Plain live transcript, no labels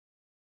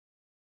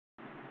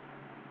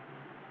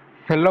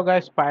Hello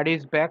guys, Spidy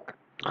is back.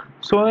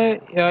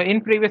 In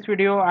previous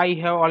video I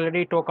have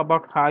already talked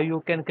about how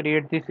you can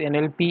create this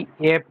NLP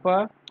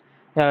app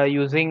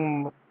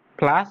using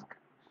Flask.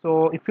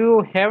 So if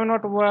you have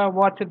not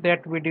watched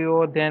that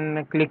video,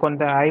 then click on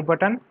the I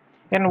button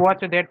and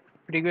watch that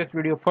previous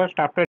video first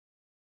after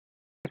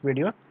this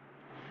video.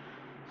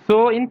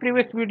 So in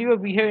previous video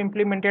we have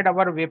implemented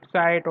our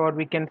website, or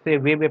we can say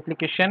web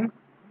application,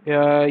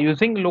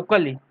 using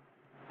locally.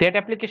 That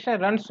application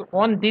runs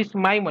on this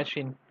my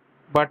machine,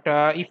 but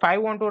if I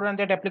want to run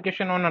that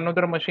application on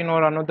another machine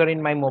or another in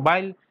my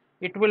mobile,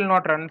 it will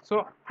not run.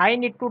 So I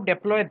need to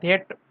deploy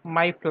that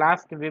my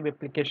Flask web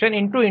application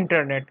into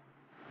internet.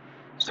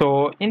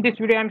 So in this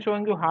video I'm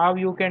showing you how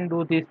you can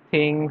do this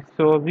thing.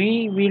 So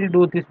we will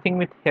do this thing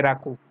with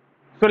Heroku.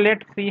 So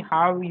let's see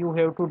how you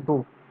have to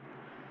do.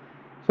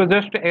 So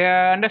just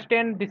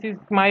understand, this is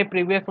my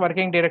previous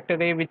working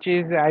directory which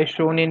is I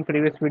shown in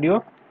previous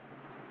video.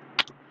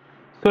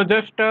 So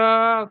just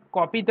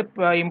copy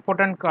the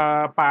important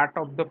part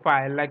of the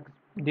file, like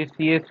this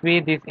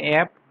CSV, this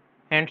app,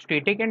 and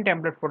static and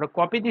template folder.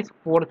 Copy these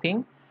four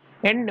things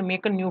and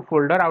make a new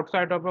folder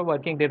outside of a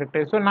working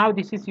directory. So now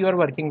this is your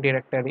working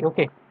directory.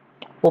 Okay,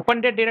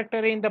 open that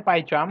directory in the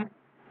PyCharm.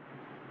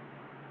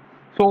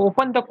 So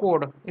open the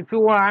code. If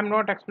you, I'm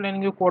not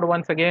explaining you code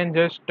once again.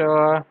 Just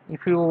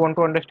if you want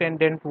to understand,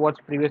 then watch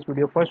previous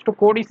video first. So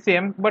code is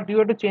same, but you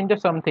have to change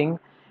something.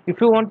 If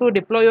you want to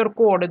deploy your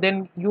code,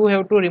 then you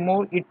have to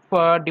remove it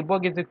for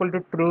debug is equal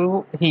to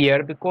true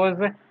here, because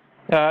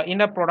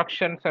in a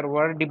production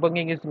server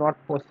debugging is not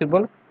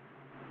possible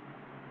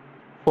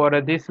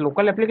for this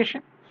local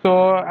application.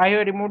 So I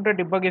have removed the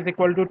debug is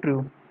equal to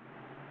true.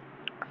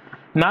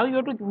 Now you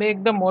have to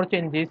make the more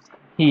changes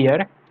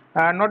here.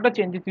 Not the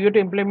changes, you have to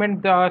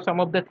implement some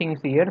of the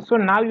things here. So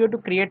now you have to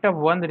create a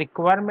one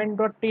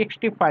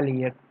requirement.txt file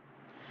here.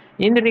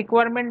 In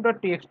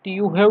requirement.txt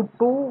you have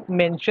to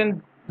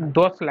mention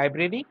those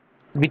library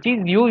which is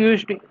you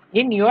used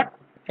in your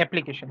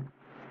application.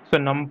 So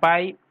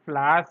numpy,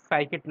 flask,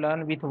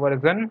 scikit-learn with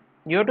version,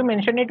 you have to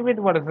mention it with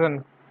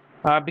version,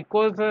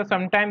 because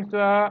sometimes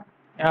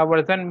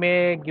version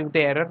may give the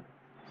error.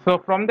 So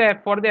from the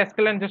for the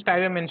sklearn, just I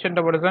have mentioned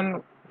the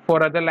version.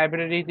 For other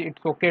libraries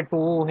it's okay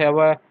to have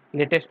a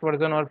latest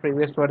version or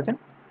previous version.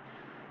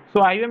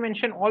 So I will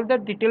mention all the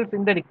details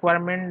in the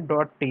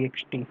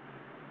requirement.txt.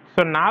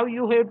 So now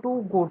you have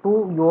to go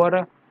to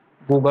your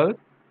Google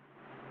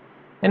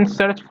and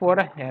search for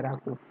a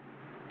Heroku.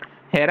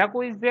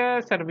 Heroku is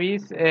the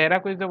service.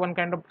 Heroku is the one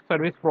kind of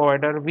service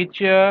provider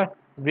which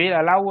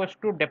will allow us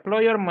to deploy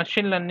your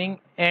machine learning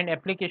and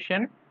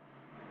application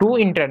to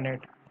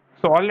internet.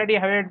 So already I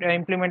have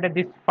implemented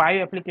this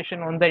 5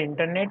 application on the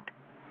internet.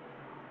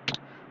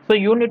 So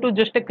you need to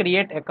just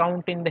create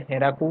account in the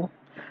Heroku.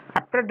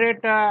 After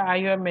that I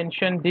have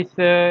mentioned this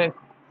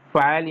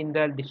file in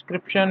the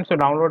description, so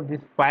download this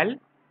file.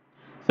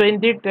 So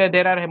in that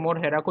there are more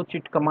Heroku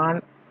cheat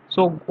command.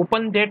 So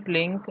open that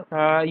link.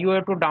 You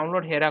have to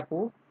download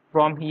Heroku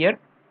from here.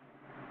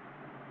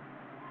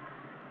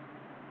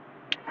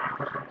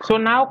 So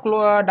now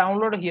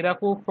download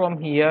Heroku from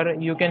here.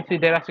 You can see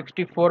there are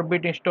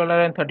 64-bit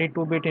installer and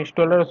 32-bit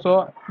installer.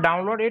 So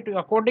download it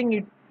according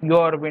to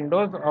your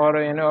Windows, or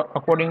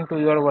according to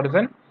your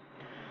version.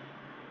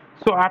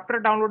 So after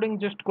downloading,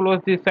 just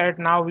close this site.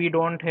 Now we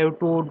don't have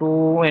to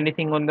do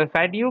anything on the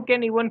site. You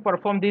can even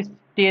perform this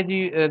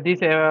stage,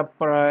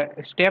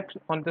 steps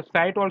on the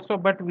site also,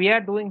 but we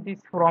are doing this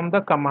from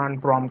the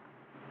command prompt.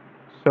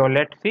 So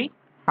let's see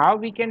how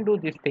we can do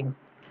this thing.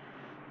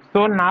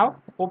 So now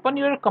open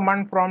your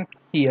command prompt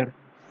here,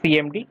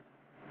 cmd.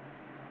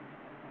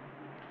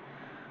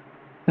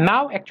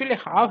 Now actually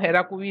how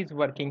Heroku is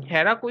working.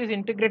 Heroku is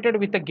integrated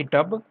with the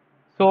GitHub.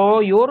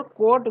 So your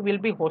code will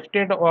be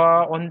hosted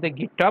on the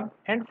GitHub,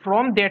 and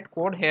from that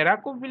code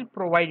Heroku will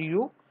provide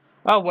you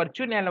a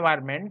virtual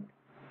environment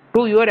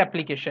to your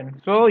application.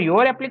 So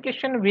your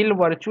application will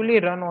virtually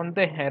run on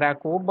the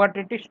Heroku, but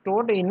it is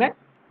stored in a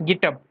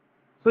GitHub.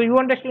 So you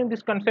understand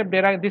this concept.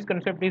 This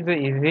concept is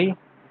easy.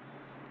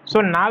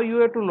 So now you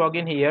have to log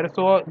in here.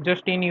 So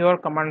just in your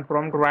command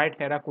prompt write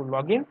Heroku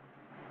login.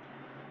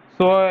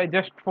 So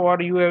just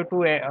for you have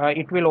to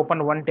it will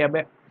open one tab.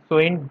 So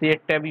in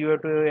that tab you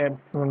have to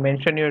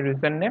mention your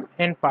username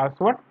and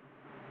password.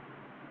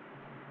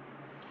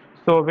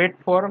 So wait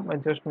for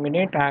just a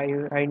minute.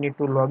 I need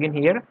to log in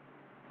here.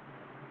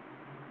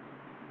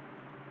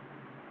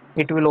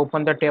 It will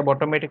open the tab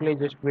automatically.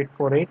 Just wait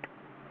for it.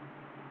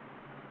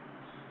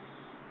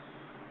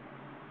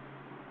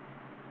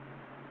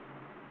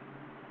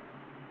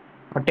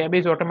 A tab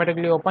is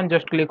automatically open.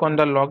 Just click on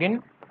the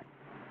login.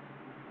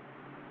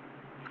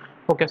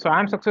 Okay, so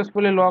I'm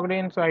successfully logged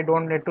in, so I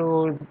don't need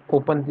to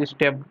open this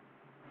tab.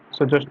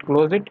 So just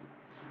close it.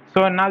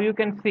 So now you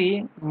can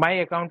see my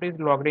account is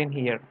logged in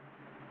here.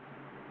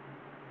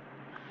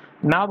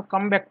 Now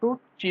come back to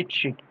cheat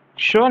sheet.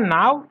 So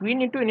now we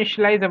need to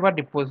initialize our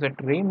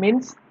repository,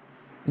 means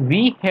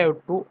we have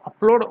to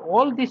upload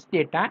all this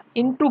data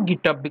into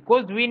GitHub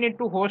because we need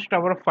to host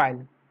our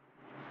file.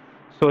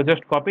 So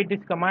just copy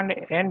this command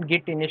and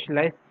git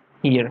initialize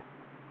here.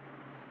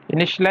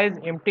 initialize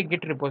empty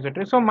Git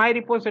repository. So my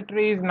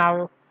repository is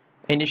now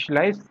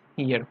initialized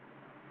here.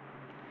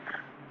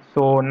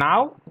 So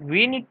now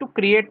we need to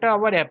create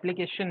our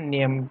application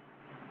name.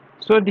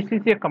 So this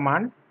is a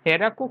command,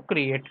 Heroku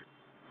create.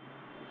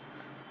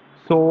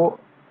 So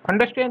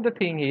understand the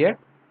thing here.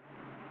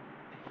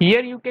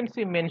 Here you can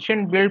see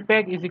mention build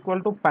pack is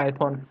equal to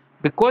Python,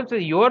 because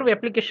your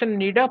application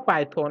need a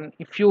Python.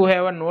 If you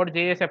have a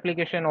Node.js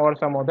application or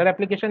some other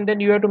application, then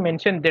you have to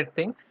mention that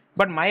thing.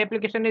 But my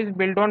application is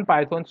built on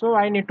Python, so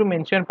I need to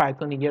mention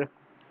Python here.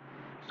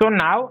 So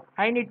now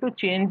I need to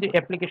change the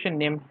application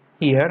name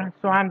here.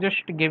 So I'm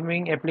just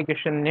giving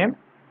application name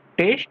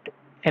test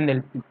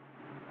NLP.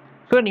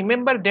 So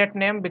remember that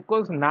name,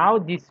 because now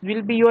this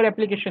will be your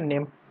application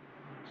name.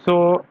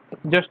 So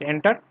just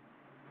enter.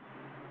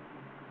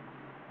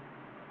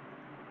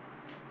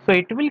 So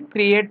it will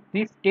create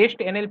this test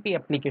NLP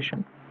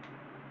application.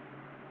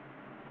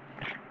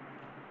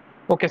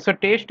 Okay, so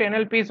test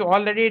NLP is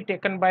already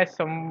taken by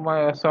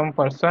some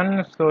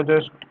person. So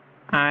just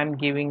I'm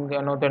giving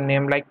another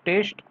name like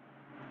test.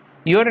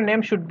 Your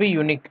name should be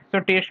unique. So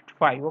test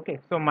 5. Okay,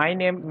 so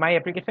my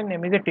application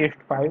name is a test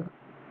 5.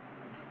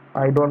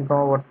 I don't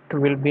know what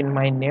will be in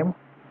my name.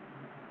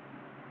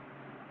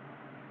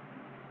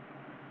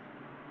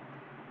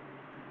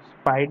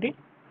 Spidy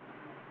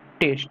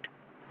test.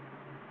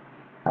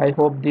 I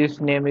hope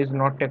this name is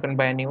not taken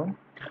by anyone.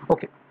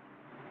 Okay.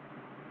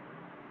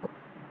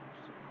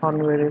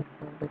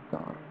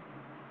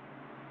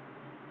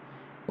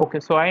 Okay,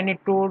 so I need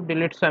to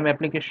delete some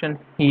application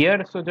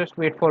here. So just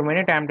wait for a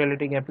minute. I am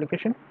deleting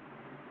application.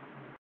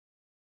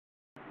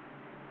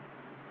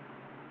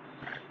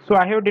 So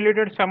I have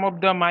deleted some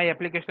of my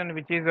application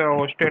which is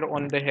hosted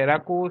on the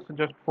Heroku, so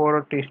just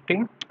for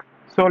testing.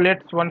 So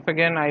let's once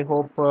again, I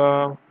hope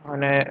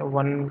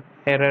one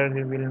error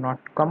will not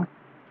come.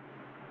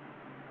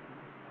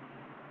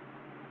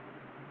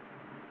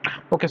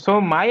 Okay,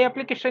 so my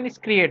application is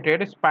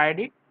created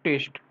Spidy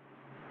test.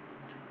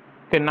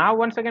 Okay, now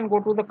once again go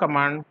to the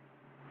command.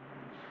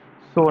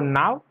 So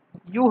now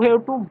you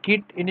have to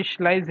git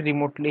initialize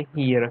remotely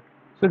here.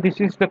 So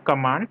this is the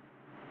command.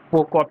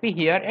 So copy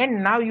here,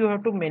 and now you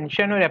have to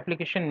mention your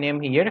application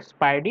name here,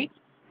 Spidy,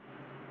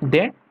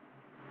 then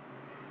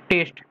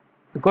test,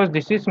 because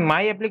this is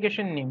my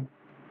application name.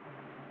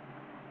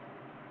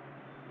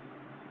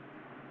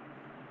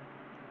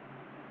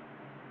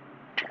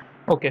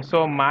 Okay,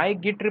 so my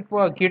git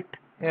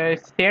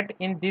set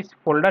in this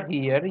folder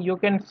here. You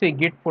can see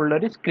git folder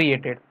is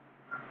created.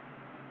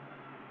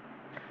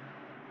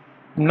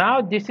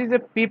 Now this is a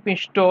pip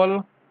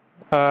install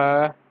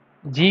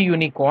G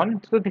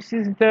unicorn. So this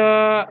is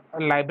the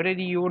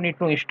library you need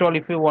to install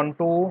if you want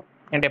to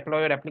and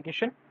deploy your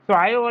application. So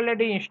I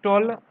already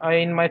installed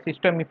in my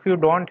system. If you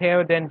don't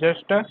have, then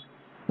just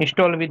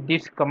install with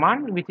this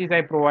command, which is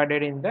I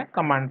provided in the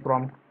command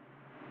prompt.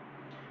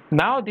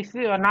 Now this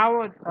is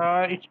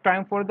it's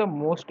time for the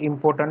most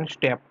important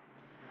step.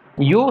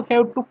 You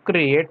have to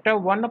create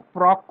one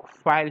proc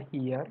file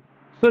here.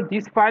 So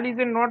this file is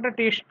not a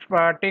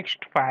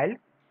text file.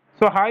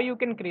 So how you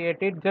can create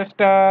it? Just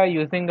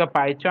using a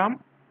PyCharm,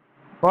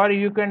 or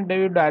you can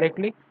do it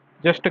directly.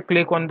 Just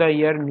click on the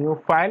here new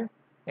file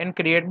and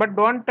create, but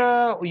don't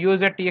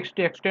use a txt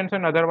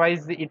extension,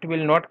 otherwise it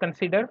will not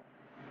consider.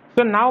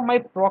 So now my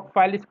proc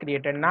file is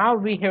created. Now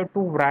we have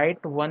to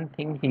write one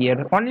thing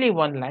here, only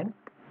one line.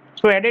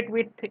 So edit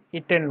with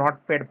it a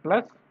notepad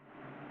plus.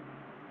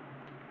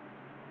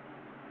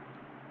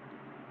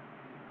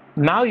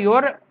 Now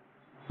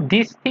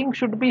this thing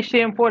should be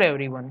same for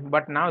everyone,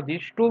 but now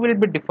these two will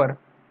be differ.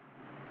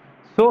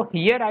 So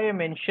here I have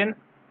mentioned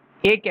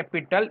a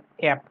capital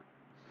F.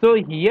 So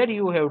here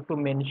you have to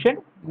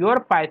mention your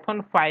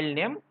Python file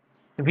name,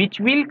 which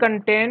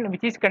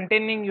is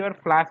containing your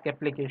Flask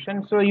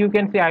application. So you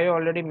can see I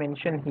already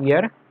mentioned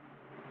here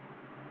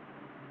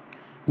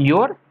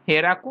your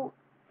Heroku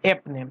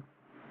app name.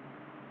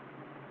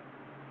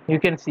 You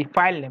can see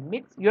file name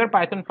means your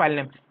Python file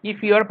name.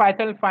 If your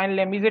Python file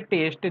name is a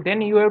test,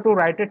 then you have to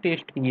write a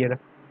test here.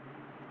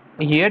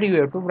 Here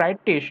you have to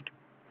write test,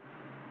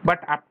 but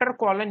after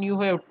colon you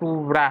have to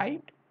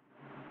write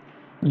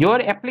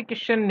your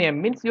application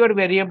name, means your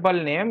variable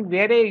name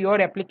where your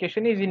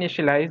application is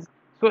initialized.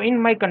 So in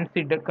my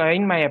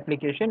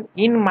application,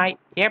 in my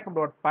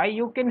app.py,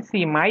 you can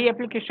see my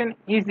application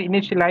is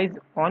initialized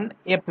on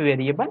app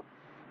variable.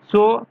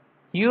 So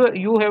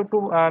you have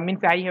to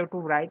means I have to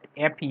write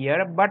app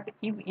here. But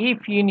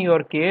if in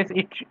your case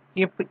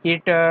if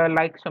it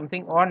like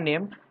something or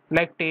name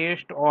like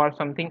test or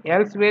something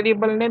else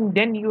variable name,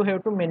 then you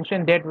have to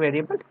mention that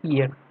variable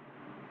here.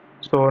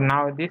 So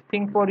now this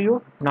thing for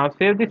you. Now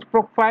save this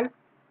profile.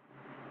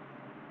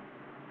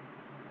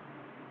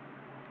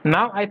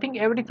 Now I think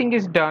everything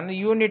is done.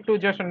 You need to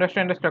just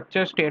understand the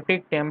structure,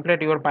 static,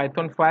 template, your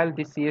Python file,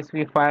 this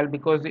CSV file,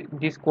 because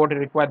this code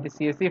requires the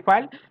CSV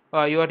file,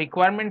 your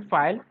requirement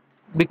file,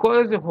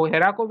 because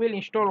Heroku will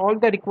install all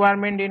the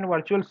requirement in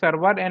virtual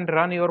server and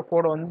run your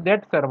code on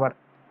that server.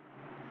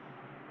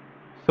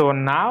 So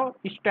now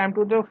it's time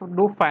to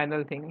do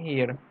final thing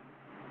here.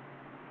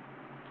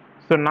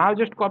 So now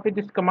just copy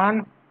this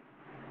command,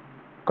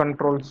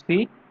 Control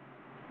C.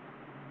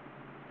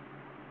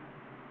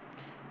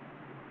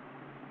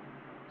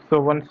 So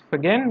once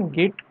again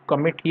git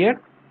commit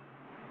here.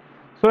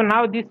 So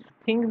now this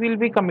thing will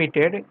be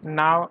committed.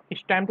 Now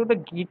it's time to the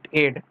git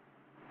add.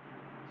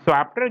 So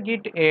after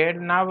git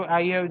add, now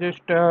I have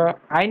just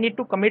I need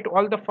to commit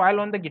all the file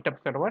on the GitHub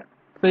server.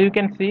 So you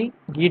can see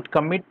git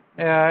commit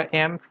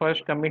m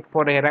first commit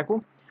for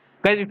Heroku.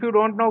 Guys, if you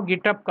don't know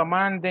GitHub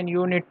command, then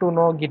you need to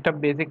know GitHub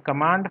basic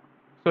command.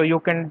 So you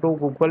can do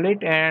Google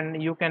it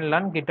and you can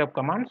learn GitHub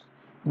commands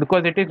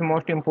because it is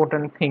most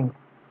important thing.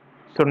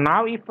 So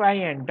now if I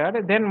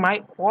enter, then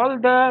my all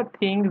the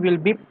thing will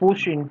be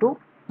pushed into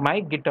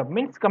my GitHub,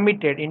 means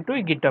committed into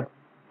GitHub.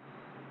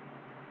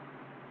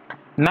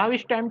 Now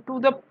it's time to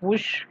the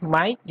push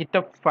my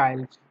GitHub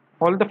files,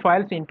 all the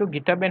files into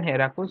GitHub and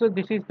Heroku. So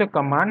this is the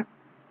command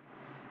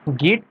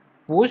git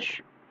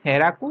push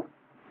Heroku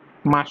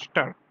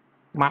master.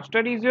 Master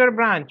is your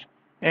branch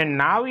and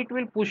now it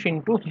will push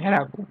into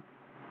Heroku.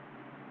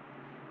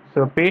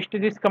 So paste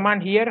this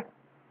command here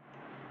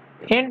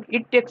and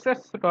it takes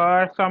us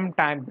some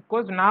time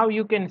because now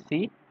you can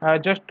see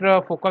just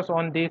focus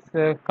on this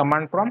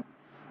command prompt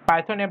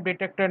Python app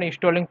detector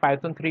installing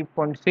Python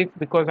 3.6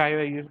 because I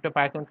have used the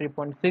Python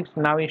 3.6.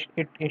 Now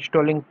it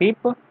installing pip.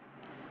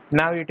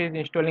 Now it is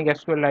installing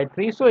SQLite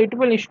 3. So it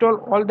will install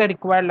all the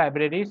required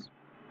libraries.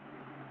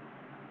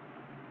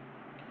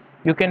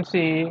 You can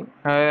see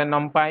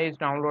NumPy is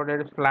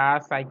downloaded,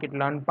 Flask,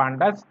 scikit-learn,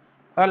 pandas.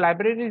 A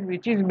library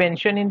which is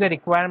mentioned in the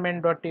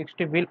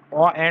requirement.txt will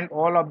and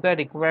all of the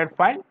required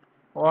file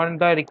on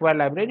the required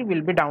library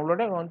will be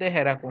downloaded on the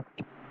Heroku.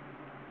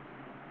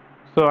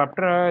 So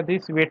after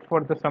this, wait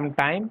for the some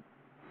time.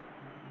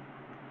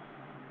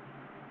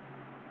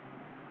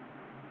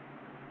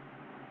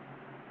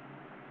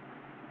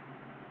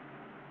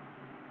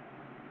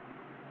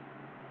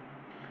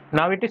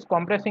 Now it is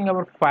compressing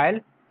our file.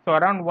 So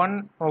around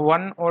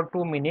one or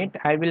 2 minutes,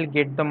 I will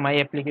get the my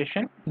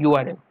application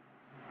URL.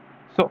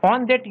 So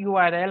on that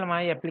URL,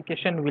 my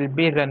application will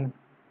be run.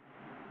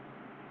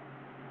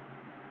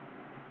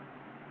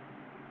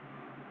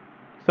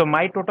 So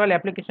my total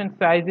application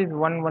size is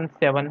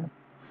 117.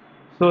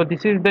 So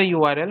this is the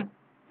URL.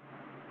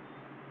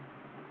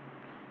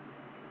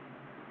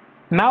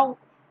 Now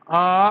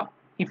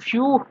if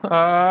you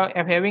are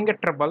having a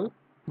trouble,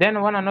 then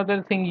one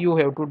another thing you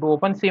have to do,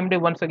 open CMD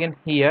once again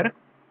here.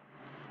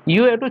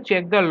 You have to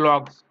check the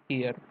logs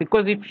here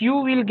because if you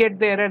will get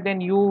the error, then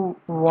you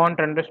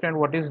won't understand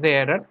what is the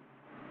error.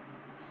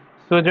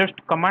 So just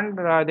command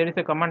there is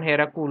a command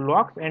Heroku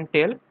logs and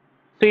tell.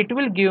 So it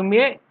will give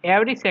me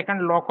every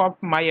second log of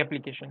my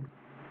application.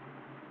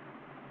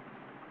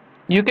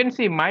 You can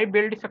see my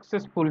build is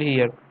successful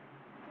here.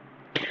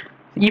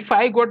 If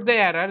I got the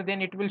error,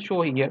 then it will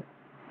show here.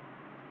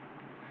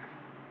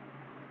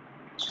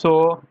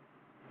 So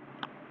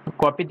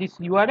copy this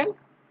URL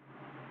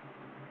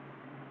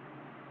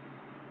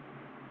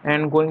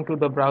and going to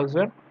the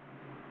browser.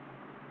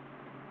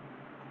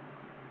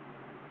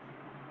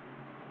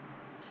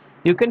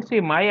 You can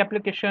see my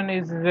application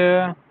is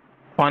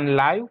on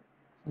live.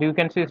 You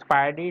can see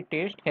Spidy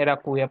test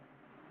Heroku app.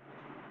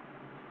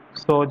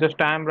 So just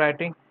I am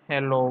writing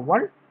hello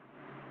world.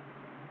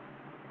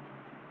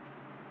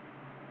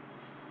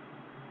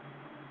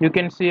 You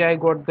can see I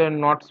got the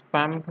not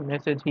spam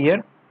message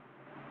here.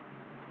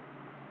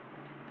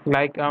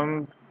 Like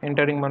I'm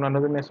entering one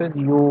another message.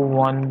 You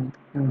won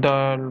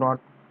the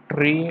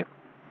lottery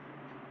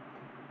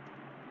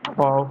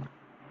of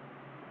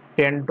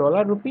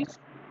 $10 rupees.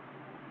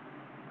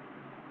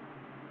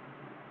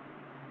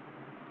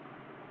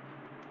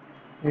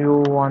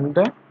 You won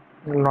the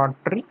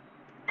lottery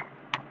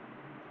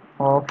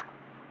of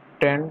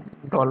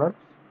 $10.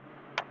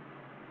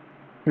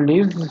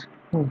 Please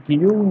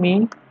give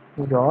me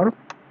your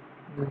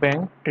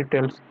bank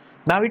details.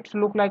 Now it's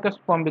look like a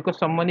spam because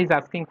someone is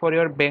asking for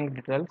your bank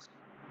details.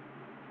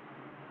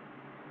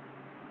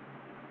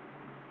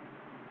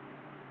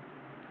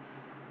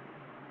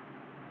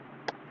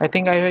 I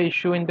think I have an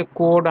issue in the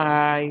code.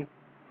 I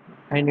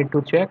need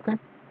to check.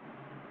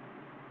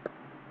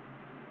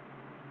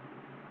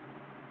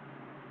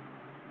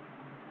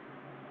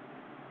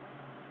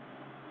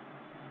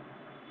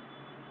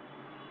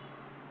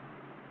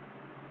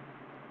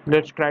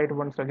 Let's try it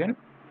once again.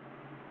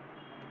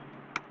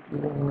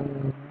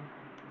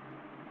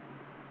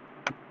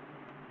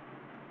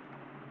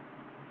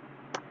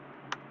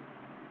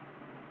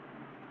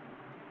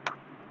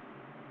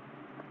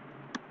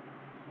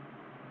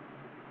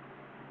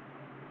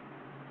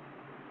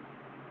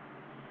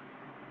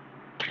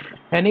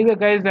 Anyway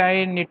guys,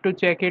 I need to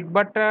check it,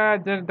 but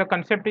the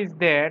concept is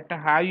that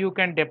how you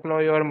can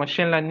deploy your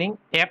machine learning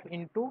app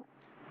into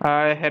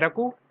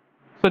Heroku.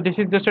 So this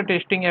is just a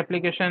testing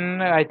application.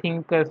 I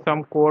think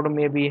some code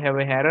maybe have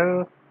a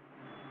error,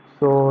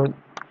 so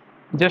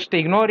just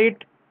ignore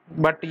it.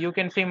 But you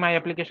can see my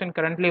application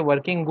currently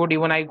working good.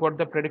 Even I got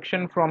the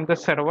prediction from the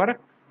server.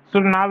 So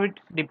now it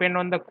depends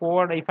on the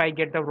code. If I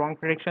get the wrong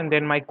prediction,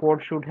 then my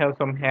code should have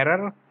some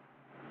error.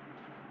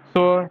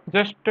 So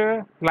just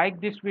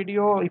like this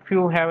video. If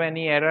you have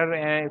any error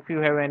and if you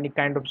have any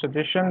kind of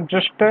suggestion,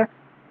 just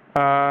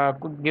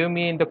give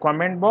me in the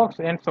comment box,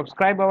 and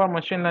subscribe our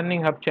Machine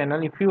Learning Hub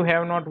channel. If you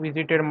have not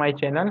visited my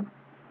channel,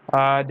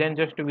 then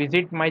just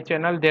visit my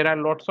channel. There are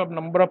lots of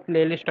number of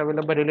playlists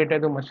available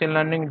related to machine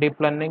learning, deep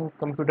learning,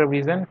 computer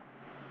vision.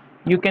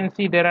 You can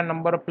see there are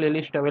number of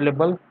playlists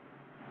available.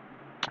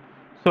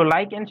 So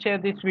like and share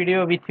this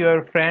video with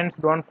your friends.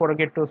 Don't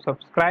forget to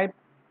subscribe.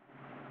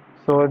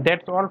 So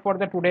that's all for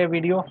the today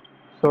video.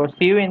 So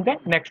see you in the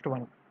next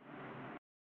one.